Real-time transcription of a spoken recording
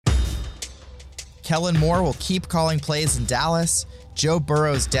Kellen Moore will keep calling plays in Dallas. Joe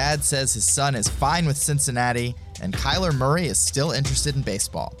Burrow's dad says his son is fine with Cincinnati, and Kyler Murray is still interested in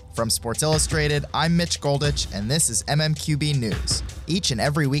baseball. From Sports Illustrated, I'm Mitch Goldich, and this is MMQB News. Each and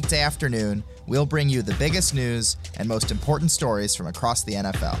every weekday afternoon, we'll bring you the biggest news and most important stories from across the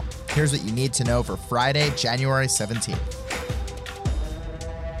NFL. Here's what you need to know for Friday, January 17th.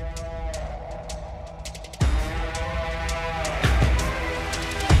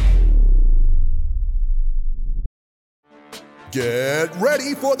 Get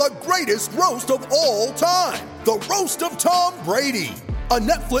ready for the greatest roast of all time, the Roast of Tom Brady, a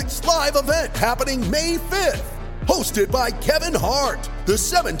Netflix live event happening May 5th. Hosted by Kevin Hart, the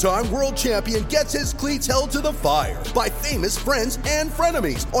 7-time world champion gets his cleats held to the fire by famous friends and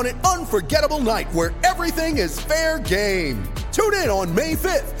frenemies on an unforgettable night where everything is fair game. Tune in on May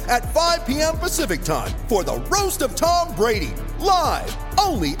 5th at 5 p.m. Pacific time for the Roast of Tom Brady, live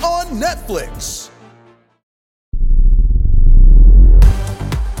only on Netflix.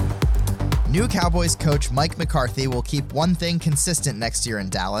 New Cowboys coach Mike McCarthy will keep one thing consistent next year in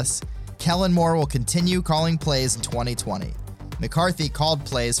Dallas. Kellen Moore will continue calling plays in 2020. McCarthy called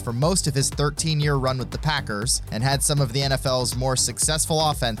plays for most of his 13-year run with the Packers and had some of the NFL's more successful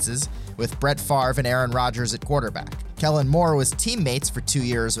offenses with Brett Favre and Aaron Rodgers at quarterback. Kellen Moore was teammates for 2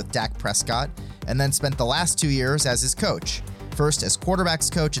 years with Dak Prescott and then spent the last 2 years as his coach. First as quarterbacks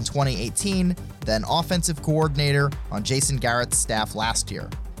coach in 2018, then offensive coordinator on Jason Garrett's staff last year.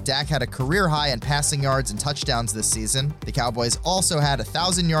 Dak had a career high in passing yards and touchdowns this season. The Cowboys also had a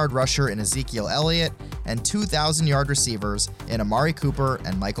 1,000-yard rusher in Ezekiel Elliott and 2,000-yard receivers in Amari Cooper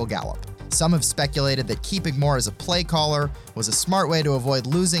and Michael Gallup. Some have speculated that keeping Moore as a play caller was a smart way to avoid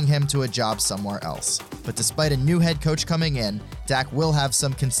losing him to a job somewhere else. But despite a new head coach coming in, Dak will have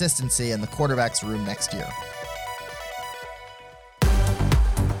some consistency in the quarterback's room next year.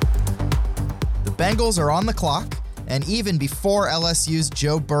 The Bengals are on the clock. And even before LSU's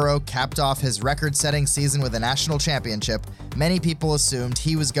Joe Burrow capped off his record-setting season with a national championship, many people assumed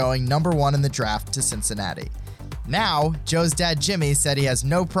he was going number 1 in the draft to Cincinnati. Now, Joe's dad Jimmy said he has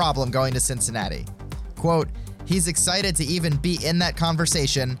no problem going to Cincinnati. Quote, "He's excited to even be in that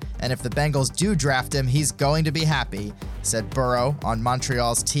conversation, and if the Bengals do draft him, he's going to be happy," said Burrow on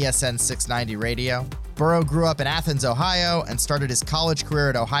Montreal's TSN 690 radio. Burrow grew up in Athens, Ohio, and started his college career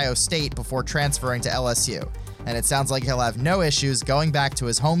at Ohio State before transferring to LSU. And it sounds like he'll have no issues going back to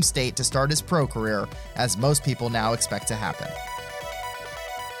his home state to start his pro career, as most people now expect to happen.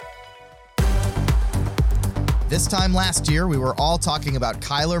 This time last year, we were all talking about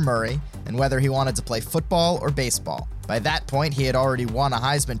Kyler Murray and whether he wanted to play football or baseball. By that point, he had already won a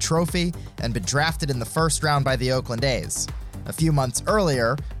Heisman Trophy and been drafted in the first round by the Oakland A's. A few months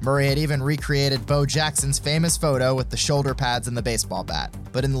earlier, Murray had even recreated Bo Jackson's famous photo with the shoulder pads and the baseball bat.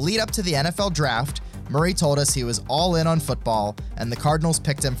 But in the lead up to the NFL draft, Murray told us he was all in on football, and the Cardinals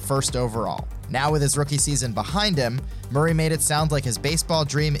picked him first overall. Now with his rookie season behind him, Murray made it sound like his baseball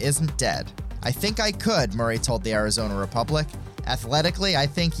dream isn't dead. "I think I could," Murray told the Arizona Republic. "Athletically, I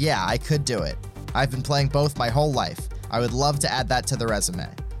think, yeah, I could do it. I've been playing both my whole life. I would love to add that to the resume."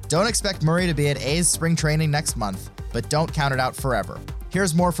 Don't expect Murray to be at A's spring training next month, but don't count it out forever.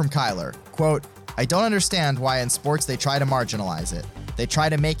 Here's more from Kyler. Quote, "I don't understand why in sports they try to marginalize it. They try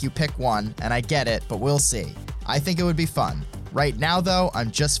to make you pick one, and I get it, but we'll see. I think it would be fun. Right now, though, I'm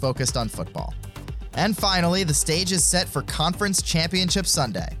just focused on football." And finally, the stage is set for Conference Championship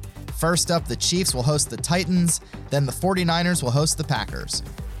Sunday. First up, the Chiefs will host the Titans, then the 49ers will host the Packers.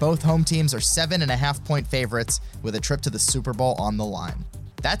 Both home teams are 7.5-point favorites with a trip to the Super Bowl on the line.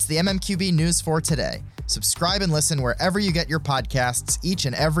 That's the MMQB News for today. Subscribe and listen wherever you get your podcasts each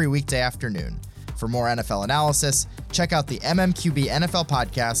and every weekday afternoon. For more NFL analysis, check out the MMQB NFL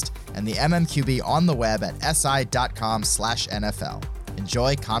podcast and the MMQB on the web at si.com/NFL.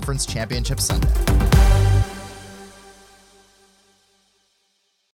 Enjoy Conference Championship Sunday.